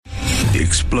The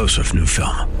explosive new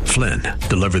film, Flynn,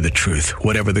 deliver the truth,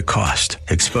 whatever the cost,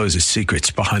 exposes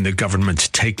secrets behind the government's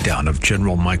takedown of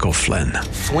General Michael Flynn.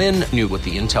 Flynn knew what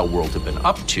the intel world had been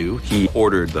up to. He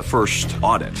ordered the first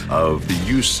audit of the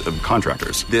use of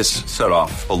contractors. This set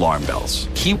off alarm bells.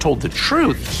 He told the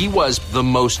truth. He was the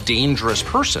most dangerous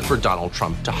person for Donald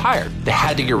Trump to hire. They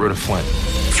had to get rid of Flynn.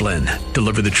 Flynn,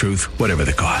 deliver the truth, whatever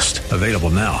the cost. Available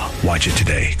now. Watch it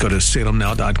today. Go to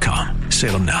salemnow.com.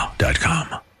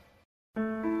 salemnow.com.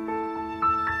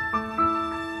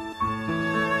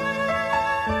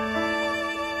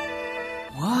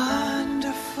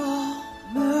 Wonderful,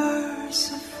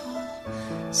 merciful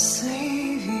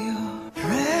Savior,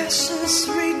 precious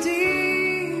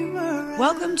Redeemer.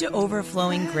 Welcome to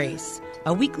Overflowing Grace,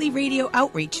 a weekly radio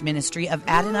outreach ministry of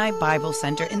Adonai Bible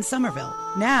Center in Somerville.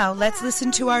 Now, let's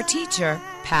listen to our teacher,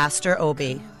 Pastor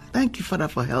Obi. Thank you, Father,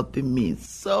 for helping me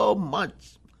so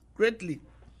much, greatly.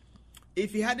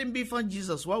 If it hadn't been for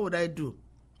Jesus, what would I do?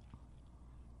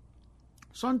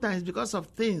 Sometimes because of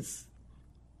things,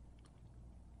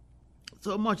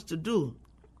 so much to do,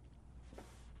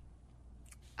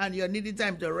 and you're needing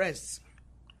time to rest,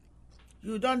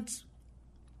 you don't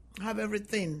have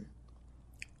everything,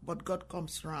 but God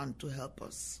comes around to help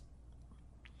us.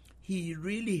 He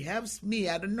really helps me.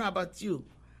 I don't know about you,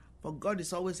 but God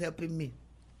is always helping me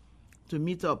to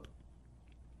meet up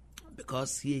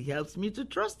because He helps me to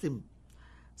trust Him.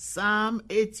 Psalm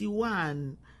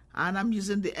 81, and I'm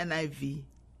using the NIV.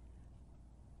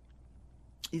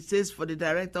 It says, for the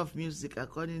director of music,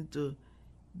 according to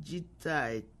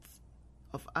Gittite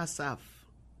of Asaph,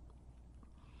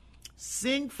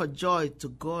 sing for joy to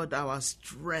God, our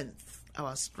strength,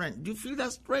 our strength. Do you feel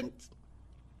that strength?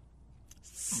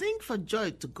 Sing for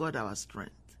joy to God, our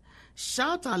strength.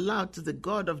 Shout aloud to the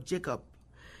God of Jacob.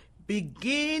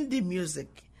 Begin the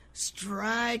music.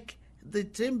 Strike the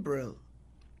timbrel.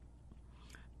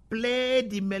 Play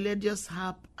the melodious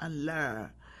harp and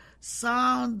lyre.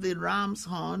 Sound the ram's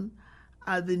horn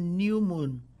at the new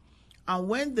moon. And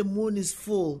when the moon is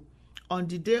full on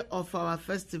the day of our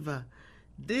festival,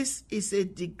 this is a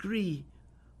decree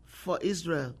for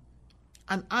Israel,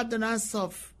 an ordinance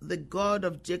of the God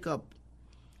of Jacob.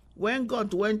 When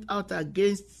God went out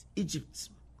against Egypt,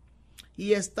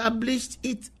 He established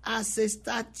it as a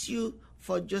statute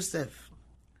for Joseph.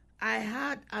 I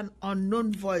heard an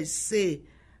unknown voice say,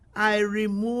 I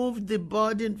removed the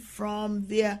burden from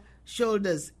their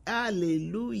shoulders.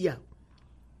 Hallelujah.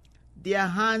 Their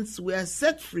hands were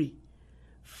set free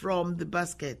from the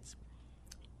basket.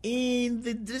 In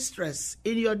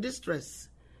your distress,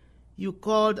 you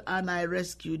called and I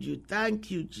rescued you.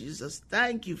 Thank you, Jesus.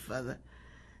 Thank you, Father.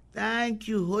 Thank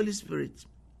you, Holy Spirit.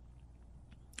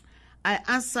 I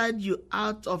answered you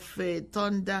out of a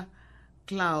thunder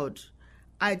cloud.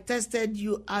 I tested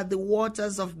you at the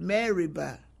waters of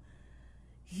Meribah.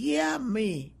 Hear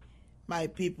me, my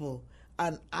people,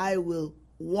 and I will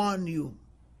warn you.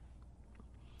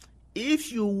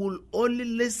 If you will only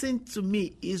listen to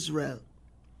me, Israel,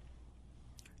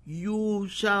 you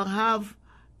shall have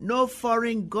no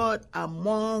foreign god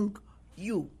among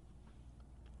you.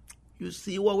 You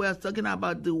see what we are talking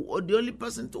about, the only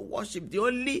person to worship, the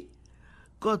only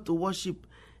God to worship.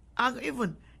 And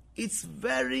even, it's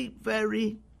very,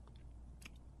 very,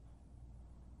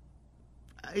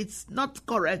 it's not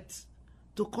correct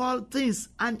to call things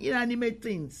inanimate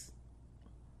things,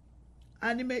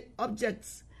 animate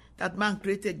objects that man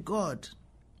created God.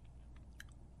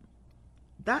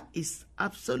 That is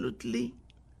absolutely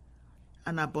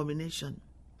an abomination.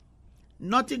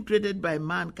 Nothing created by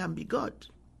man can be God.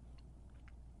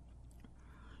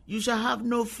 You shall have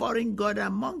no foreign god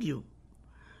among you.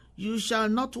 You shall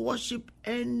not worship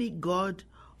any god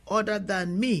other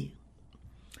than me.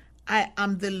 I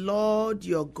am the Lord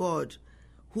your God,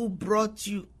 who brought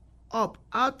you up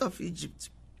out of Egypt.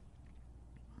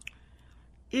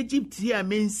 Egypt here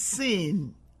means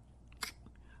sin,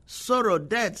 sorrow,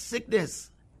 death,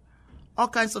 sickness, all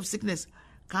kinds of sickness,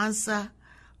 cancer,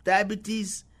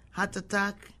 diabetes, heart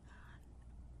attack,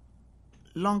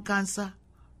 lung cancer,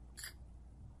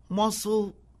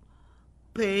 muscle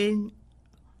pain,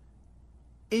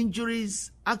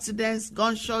 injuries, accidents,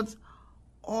 gunshots,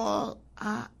 all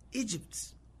are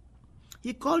Egypt.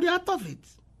 He called you out of it.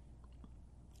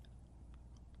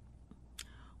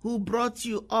 Who brought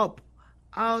you up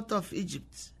out of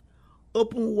Egypt?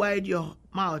 Open wide your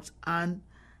mouth and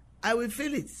I will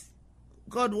fill it.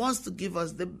 God wants to give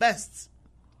us the best.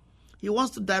 He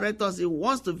wants to direct us. He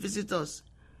wants to visit us.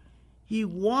 He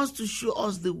wants to show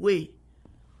us the way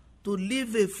to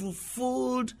live a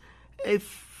fulfilled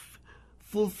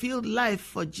life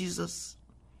for Jesus.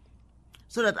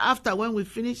 So that after, when we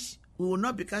finish, We will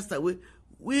not be cast away.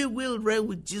 We will reign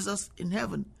with Jesus in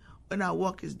heaven when our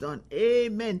work is done.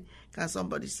 Amen. Can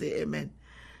somebody say amen?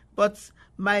 But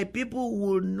my people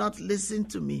will not listen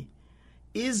to me.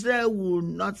 Israel will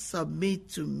not submit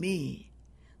to me.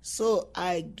 So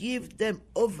I give them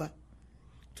over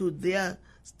to their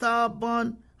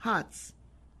stubborn hearts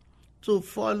to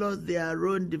follow their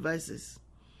own devices.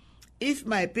 If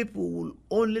my people will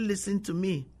only listen to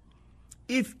me,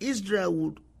 if Israel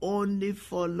would only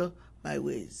follow my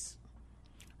ways,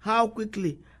 how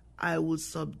quickly I will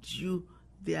subdue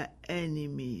their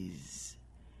enemies.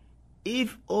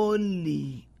 If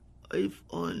only.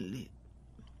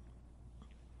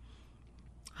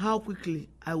 How quickly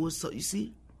I will you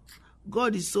see,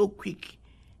 God is so quick.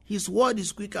 His word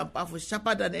is quick and powerful,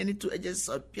 sharper than any two-edged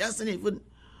sword, piercing even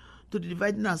to the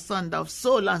dividing asunder of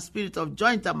soul and spirit, of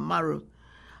joint and marrow.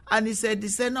 And he said,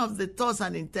 discerner of the thoughts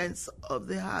and intents of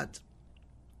the heart.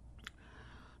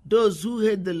 Those who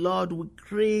hate the Lord will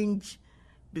cringe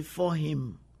before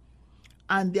him,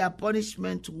 and their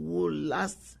punishment will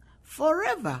last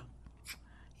forever.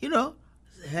 You know,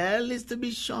 hell is to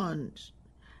be shunned.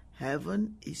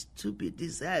 Heaven is to be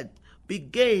desired, be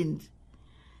gained.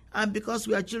 And because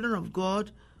we are children of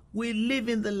God, we live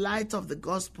in the light of the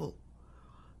gospel,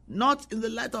 not in the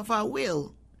light of our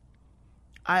will.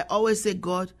 I always say,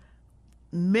 God,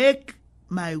 make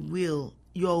my will,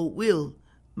 your will,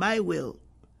 my will.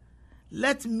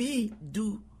 Let me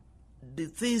do the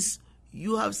things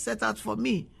you have set out for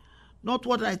me, not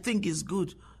what I think is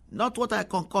good, not what I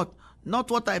concoct, not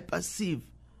what I perceive.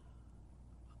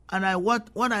 And what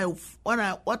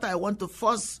I want to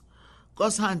force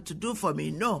God's hand to do for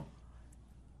me. No.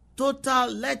 Total,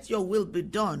 let your will be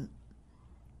done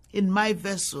in my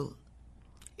vessel,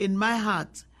 in my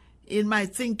heart, in my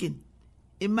thinking,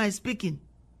 in my speaking,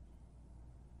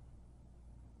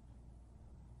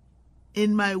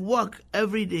 in my work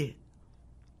every day.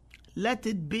 Let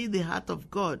it be the heart of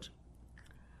God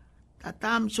that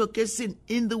I'm showcasing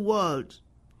in the world,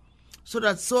 so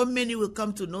that so many will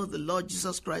come to know the Lord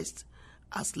Jesus Christ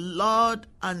as Lord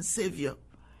and Savior.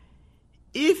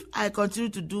 If I continue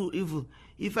to do evil,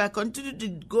 if I continue to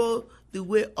go the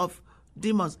way of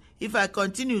demons, if I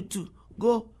continue to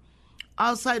go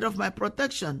outside of my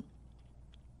protection,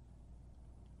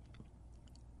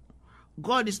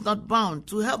 God is not bound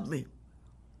to help me.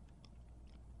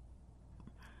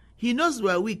 He knows we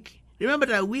are weak. Remember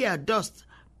that we are dust,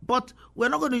 but we're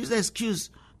not going to use the excuse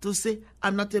to say,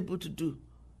 I'm not able to do.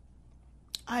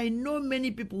 I know many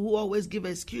people who always give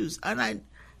excuse, and I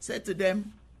said to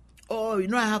them, oh, you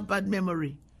know I have bad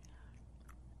memory.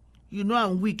 You know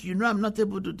I'm weak. You know I'm not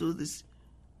able to do this.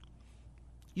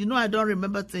 You know I don't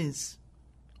remember things.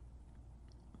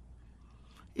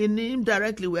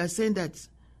 Indirectly, we are saying that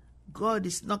God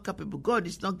is not capable. God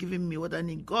is not giving me what I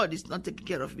need. God is not taking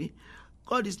care of me.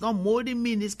 God is not molding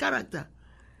me in his character.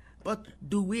 But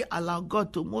do we allow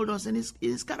God to mold us in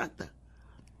his character?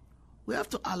 We have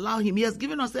to allow him. He has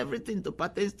given us everything to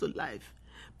pertain to life.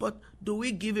 But do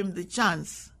we give him the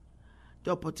chance,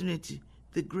 the opportunity,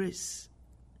 the grace,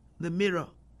 the mirror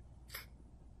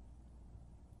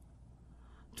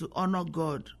to honor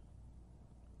God,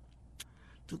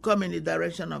 to come in the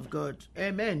direction of God?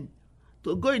 Amen.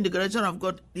 To go in the direction of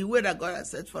God, the way that God has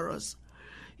set for us.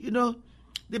 You know,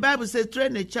 the Bible says,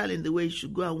 train a child in the way he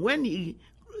should go, and when he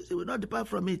will not depart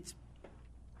from it.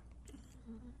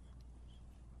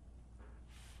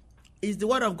 Is the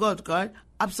word of God correct?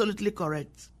 Absolutely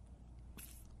correct.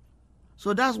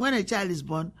 So that's when a child is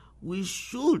born, we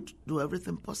should do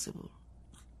everything possible.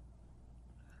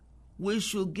 We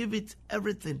should give it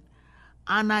everything.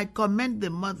 And I commend the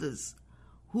mothers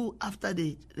who, after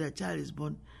their child is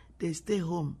born, they stay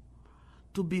home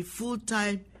to be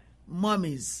full-time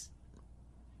mommies,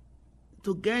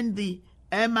 to gain the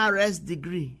MRS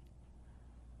degree,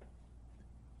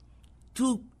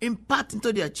 to impart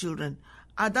into their children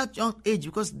at that young age,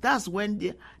 because that's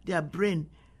when their brain,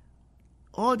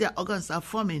 all their organs are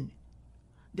forming,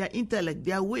 their intellect,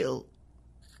 their will.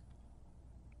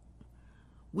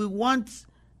 We want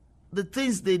the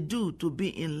things they do to be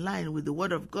in line with the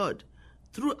Word of God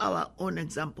through our own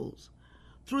examples,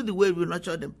 through the way we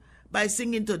nurture them, by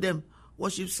singing to them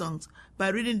worship songs, by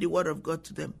reading the Word of God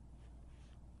to them,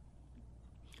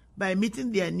 by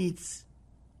meeting their needs.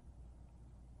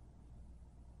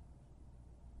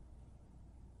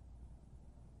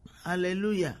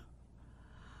 Hallelujah.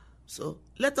 So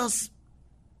let us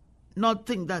not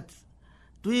think that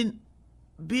doing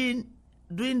the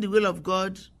will of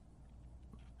God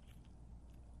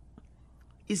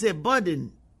is a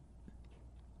burden.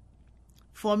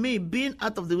 For me, being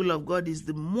out of the will of God is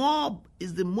the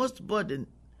most burden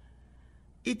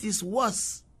it is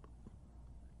worse.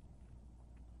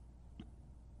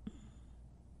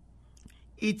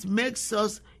 It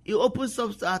opens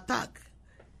us to attack.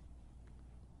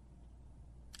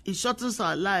 It shortens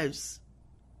our lives.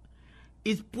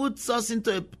 It puts us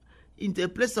into a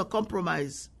place of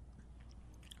compromise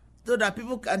so that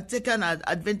people can take an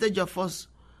advantage of us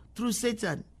through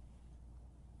Satan.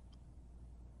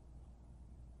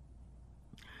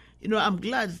 You know, I'm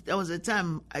glad there was a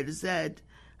time I decided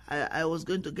I was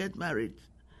going to get married.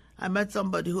 I met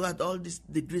somebody who had all these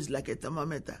degrees like a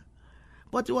thermometer.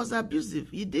 But he was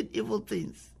abusive. He did evil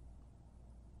things.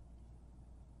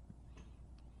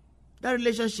 That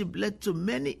relationship led to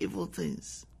many evil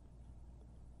things.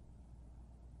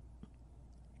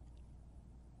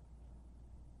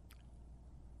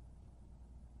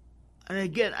 And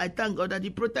again, I thank God that He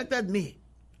protected me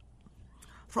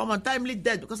from untimely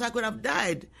death, because I could have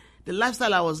died. The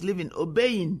lifestyle I was living,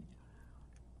 obeying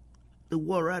the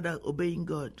world rather obeying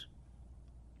God.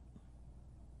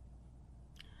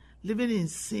 Living in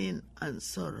sin and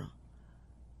sorrow,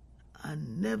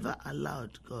 and never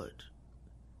allowed God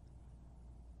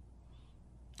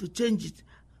to change it.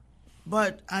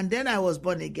 And then I was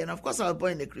born again. Of course, I was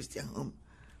born in a Christian home,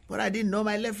 but I didn't know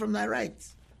my left from my right.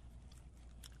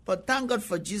 But thank God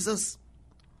for Jesus.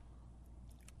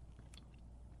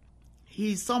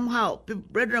 He somehow,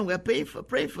 brethren were praying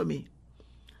for me.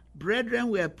 Brethren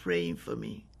were praying for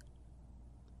me.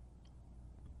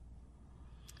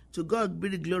 To God be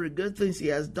the glory, good things He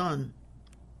has done.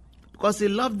 Because He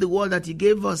loved the world that He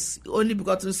gave us, only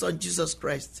begotten Son, Jesus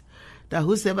Christ, that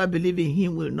whosoever believes in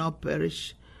Him will not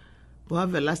perish, but have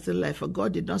everlasting life. For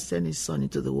God did not send His Son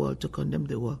into the world to condemn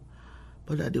the world,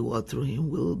 but that the world through Him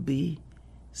will be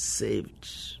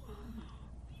saved.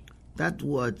 That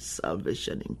word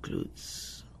salvation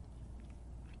includes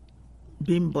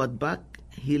being bought back,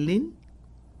 healing,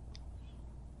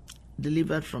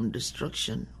 delivered from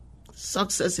destruction,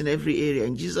 success in every area.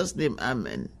 In Jesus' name,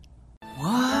 amen.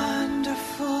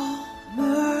 Wonderful,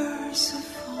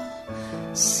 merciful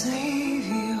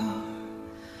Savior,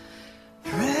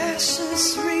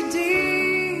 precious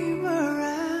Redeemer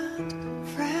and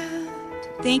friend.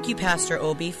 Thank you, Pastor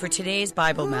Obi, for today's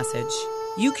Bible message.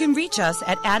 You can reach us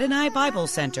at Adonai Bible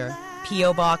Center,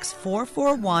 P.O. Box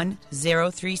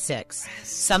 441036,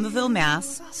 Somerville,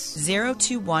 Mass.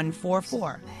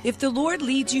 02144. If the Lord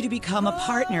leads you to become a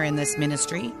partner in this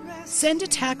ministry, send a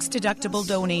tax-deductible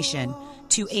donation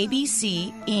to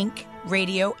ABC Inc.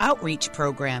 Radio Outreach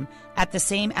Program at the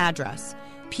same address,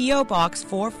 P.O. Box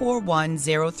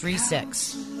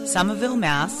 441036, Somerville,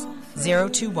 Mass.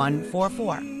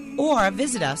 02144. Or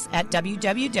visit us at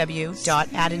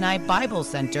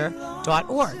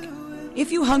www.AdonaiBibleCenter.org.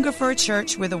 If you hunger for a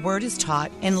church where the Word is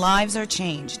taught and lives are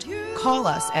changed, call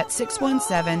us at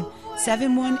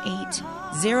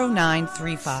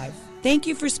 617-718-0935. Thank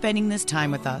you for spending this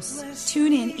time with us.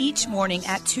 Tune in each morning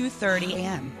at 2:30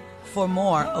 a.m. for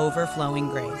more Overflowing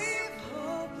Grace.